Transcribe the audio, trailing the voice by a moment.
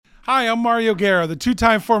Hi, I'm Mario Guerra, the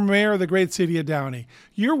two-time former mayor of the great city of Downey.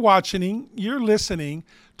 You're listening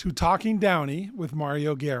to Talking Downey with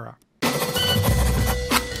Mario Guerra.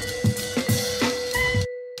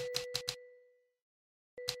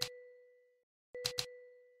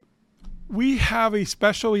 We have a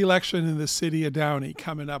special election in the city of Downey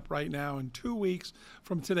coming up right now in 2 weeks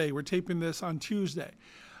from today. We're taping this on Tuesday.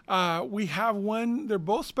 We have one, they're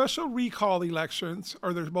both special recall elections,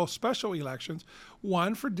 or they're both special elections,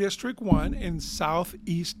 one for District 1 in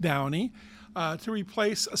Southeast Downey to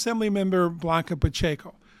replace Assemblymember Blanca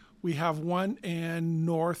Pacheco. We have one in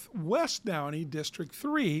Northwest Downey, District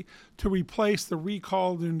 3, to replace the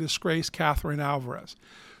recalled and disgraced Catherine Alvarez.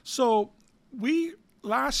 So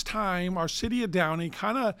last time, our city of Downey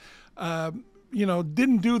kind of,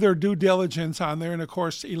 didn't do their due diligence on there, and of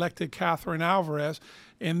course elected Catherine Alvarez.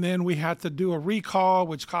 And then we had to do a recall,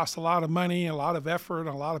 which cost a lot of money, a lot of effort, and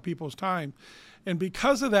a lot of people's time. And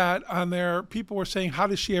because of that, on there, people were saying, how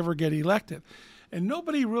does she ever get elected? And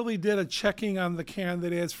nobody really did a checking on the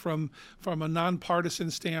candidates from a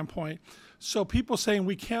nonpartisan standpoint. So people saying,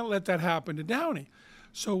 we can't let that happen to Downey.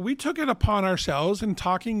 So we took it upon ourselves in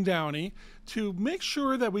Talking Downey to make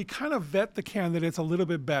sure that we kind of vet the candidates a little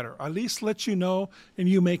bit better, at least let you know and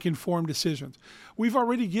you make informed decisions. We've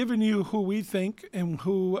already given you who we think and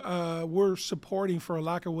who we're supporting, for a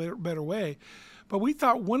lack of a better way. But we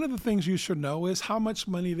thought one of the things you should know is how much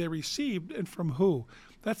money they received and from who.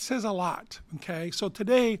 That says a lot, okay? So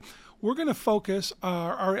today we're going to focus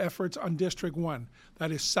our efforts on District 1.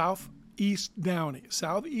 That is Southeast Downey.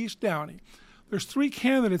 Southeast Downey. There's three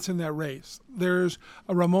candidates in that race. There's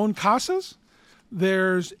Ramon Casas,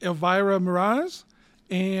 there's Elvira Morales,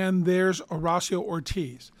 and there's Horacio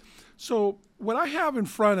Ortiz. So what I have in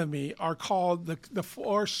front of me are called the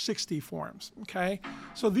 460 forms, okay?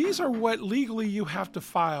 So these are what legally you have to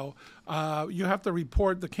file. You have to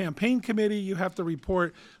report the campaign committee. You have to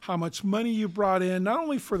report how much money you brought in, not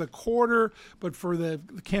only for the quarter, but for the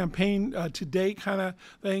campaign to date kind of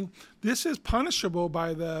thing. This is punishable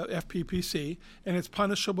by the FPPC, and it's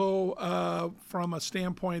punishable from a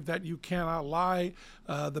standpoint that you cannot lie.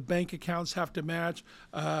 The bank accounts have to match.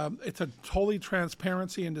 It's a totally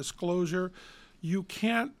transparency and disclosure. You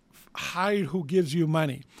can't hide who gives you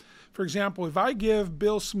money. For example, if I give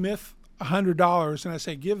Bill Smith $100 and I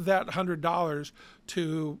say, give that $100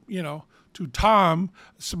 to Tom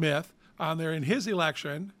Smith on there in his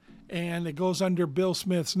election, and it goes under Bill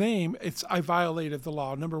Smith's name, I violated the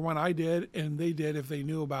law. Number one, I did, and they did if they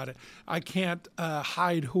knew about it. I can't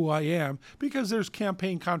hide who I am because there's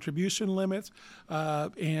campaign contribution limits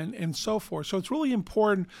and so forth. So it's really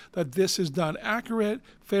important that this is done accurate,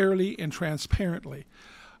 fairly, and transparently.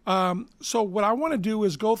 So what I want to do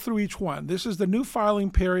is go through each one. This is the new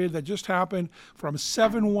filing period that just happened from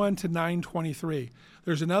 7/1 to 9/23.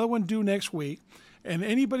 There's another one due next week, and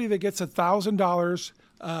anybody that gets $1,000,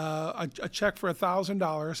 a check for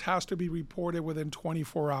 $1,000 has to be reported within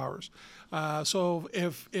 24 hours. So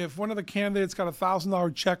if one of the candidates got a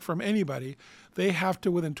 $1,000 check from anybody, they have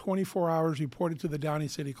to, within 24 hours, report it to the Downey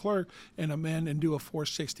City Clerk and amend and do a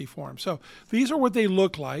 460 form. So these are what they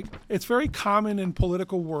look like. It's very common in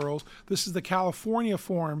political worlds. This is the California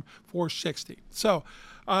form 460. So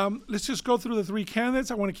let's just go through the three candidates.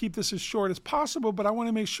 I want to keep this as short as possible, but I want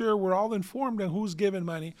to make sure we're all informed on who's giving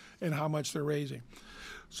money and how much they're raising.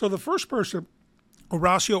 So the first person,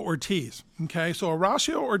 Horacio Ortiz. Okay, so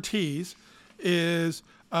Horacio Ortiz is,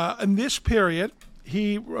 in this period,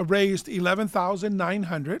 he raised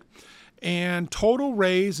 $11,900, and total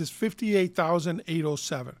raise is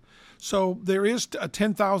 $58,807. So there is a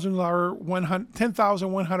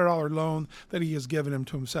 $10,100 loan that he has given him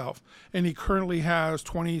to himself, and he currently has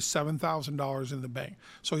 $27,000 in the bank.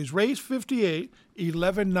 So he's raised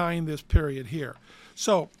 $58,119 this period here.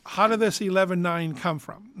 So how did this 11.9 come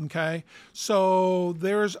from? Okay, so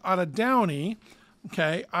there's out of Downey.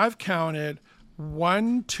 Okay, I've counted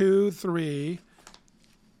 1, 2, 3,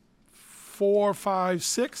 4, 5,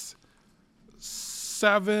 6,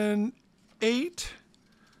 7, 8,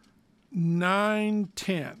 9,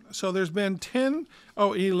 10. So there's been 10,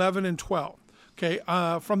 11, and 12. Okay,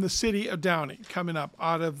 from the city of Downey coming up.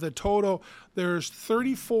 Out of the total, there's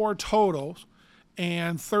 34 totals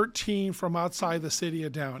and 13 from outside the city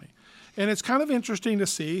of Downey. And it's kind of interesting to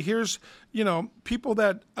see. Here's, people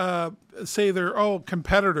that say they're,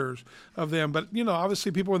 competitors of them. But,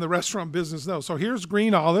 obviously people in the restaurant business know. So here's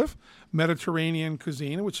Green Olive, Mediterranean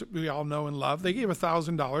cuisine, which we all know and love. They gave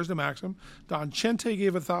 $1,000 to Maxim. Don Chente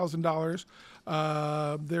gave $1,000.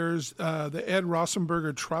 There's the Ed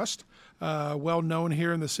Rosenberger Trust, well known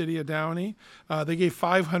here in the city of Downey. They gave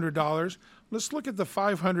 $500. let's look at the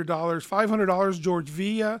 $500. $500, George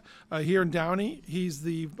Villa here in Downey. He's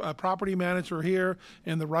the property manager here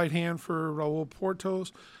and the right hand for Raul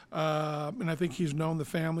Portos. And I think he's known the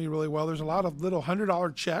family really well. There's a lot of little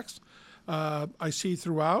 $100 checks I see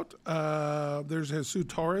throughout. There's Jesus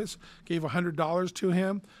Torres, gave $100 to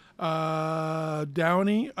him.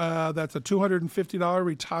 Downey, that's a $250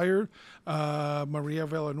 retired. Maria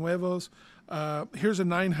Villanuevas. Here's a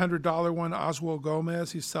 $900 one, Oswald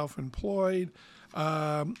Gomez. He's self-employed.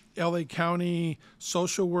 LA County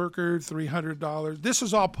social worker, $300. This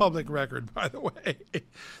is all public record, by the way.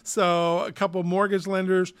 So a couple mortgage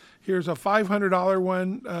lenders. Here's a $500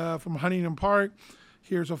 one from Huntington Park.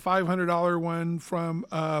 Here's a $500 one from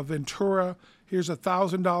Ventura. Here's a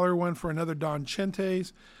 $1,000 one for another Don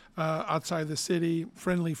Chentes outside the city.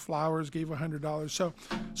 Friendly Flowers gave $100.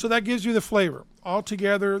 So that gives you the flavor.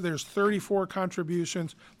 Altogether, there's 34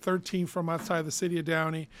 contributions, 13 from outside the city of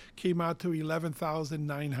Downey. Came out to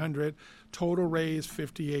 $11,900. Total raise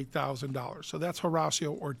 $58,000. So that's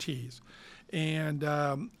Horacio Ortiz, and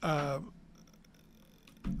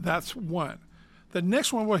that's one. The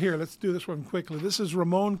next one, well, here, let's do this one quickly. This is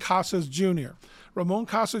Ramon Casas Jr. Ramon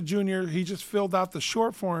Casas Jr., he just filled out the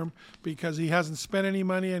short form because he hasn't spent any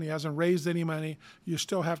money and he hasn't raised any money. You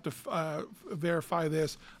still have to verify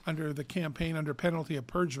this under the campaign under penalty of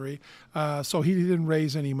perjury. So he didn't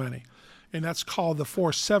raise any money. And that's called the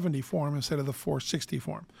 470 form instead of the 460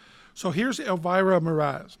 form. So here's Elvira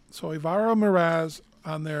Meraz. So Elvira Meraz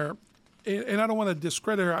on there, and I don't want to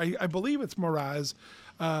discredit her. I believe it's Meraz.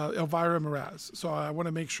 Elvira Meraz. So I want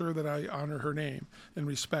to make sure that I honor her name and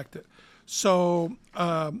respect it. So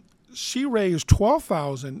she raised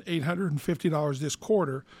 $12,850 this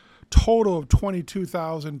quarter, total of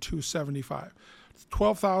 $22,275.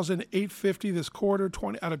 $12,850 this quarter,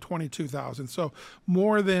 20 out of $22,000. So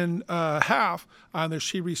more than half on that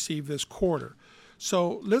she received this quarter.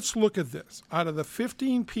 So let's look at this. Out of the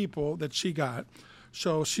 15 people that she got,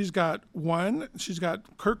 so she's got Kirk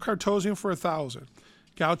Kartosian for $1,000.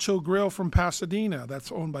 Gaucho Grill from Pasadena,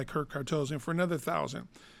 that's owned by Kirk Kartosian, for another $1,000.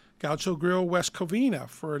 Gaucho Grill West Covina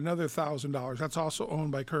for another $1,000. That's also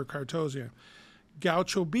owned by Kirk Kartosian.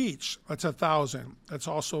 Gaucho Beach, that's $1,000. That's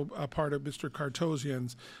also a part of Mr.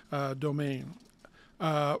 Kartosian's domain.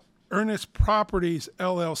 Ernest Properties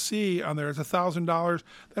LLC on there is $1,000.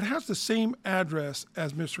 That has the same address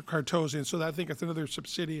as Mr. Kartosian, so I think it's another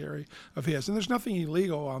subsidiary of his. And there's nothing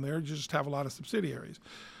illegal on there. You just have a lot of subsidiaries.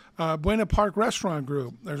 Buena Park Restaurant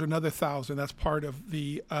Group, there's another $1,000. That's part of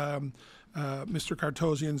the Mr.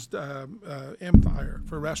 Kartosian's empire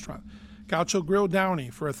for restaurant. Gaucho Grill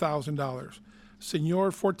Downey for $1,000.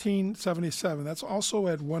 Senor 1477, that's also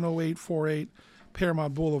at 10848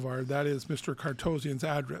 Paramount Boulevard. That is Mr. Kartosian's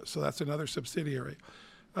address, so that's another subsidiary.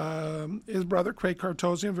 His brother, Craig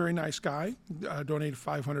Kartosian, very nice guy, donated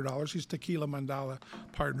 $500. He's Tequila Mandala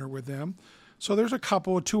partner with them. So there's a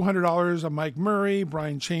couple, $200 of Mike Murray,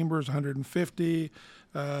 Brian Chambers, $150.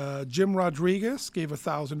 Jim Rodriguez gave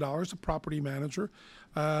 $1,000, a property manager.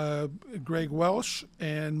 Greg Welsh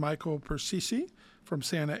and Michael Persisi from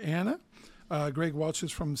Santa Ana. Greg Welch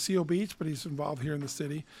is from Seal Beach, but he's involved here in the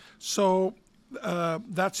city. So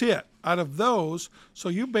that's it. Out of those, so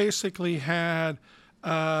you basically had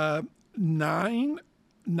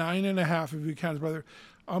 9.5, if you count his brother,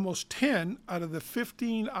 almost 10 out of the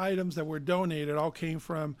 15 items that were donated all came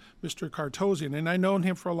from Mr. Kartosian. And I've known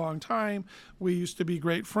him for a long time. We used to be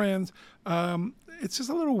great friends. It's just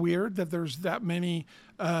a little weird that there's that many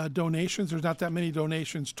donations. There's not that many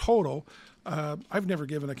donations total. I've never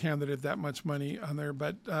given a candidate that much money on there.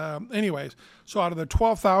 But anyways, so out of the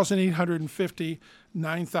 $12,850,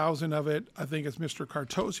 $9,000 of it, I think, is Mr.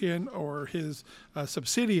 Kartosian or his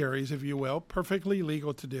subsidiaries, if you will, perfectly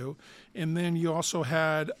legal to do. And then you also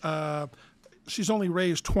had, she's only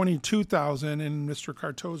raised $22,000, and Mr.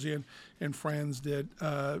 Kartosian and friends did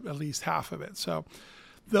at least half of it. So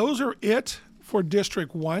those are it for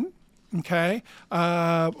District 1. Okay,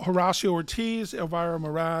 Horacio Ortiz, Elvira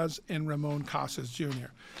Meraz, and Ramon Casas Jr.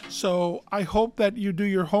 So I hope that you do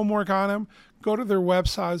your homework on them. Go to their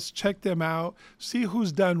websites, check them out, see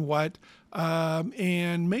who's done what,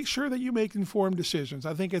 and make sure that you make informed decisions.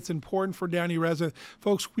 I think it's important for Downey residents.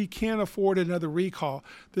 Folks, we can't afford another recall.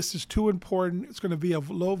 This is too important. It's going to be a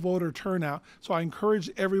low voter turnout. So I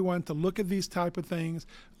encourage everyone to look at these type of things,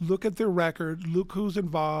 look at their record, look who's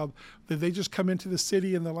involved. Did they just come into the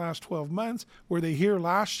city in the last 12 months? Were they here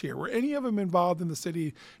last year? Were any of them involved in the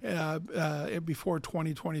city before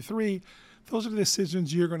 2023? Those are the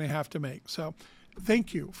decisions you're going to have to make. So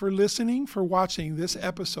thank you for listening, for watching this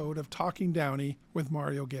episode of Talking Downey with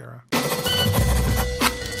Mario Guerra.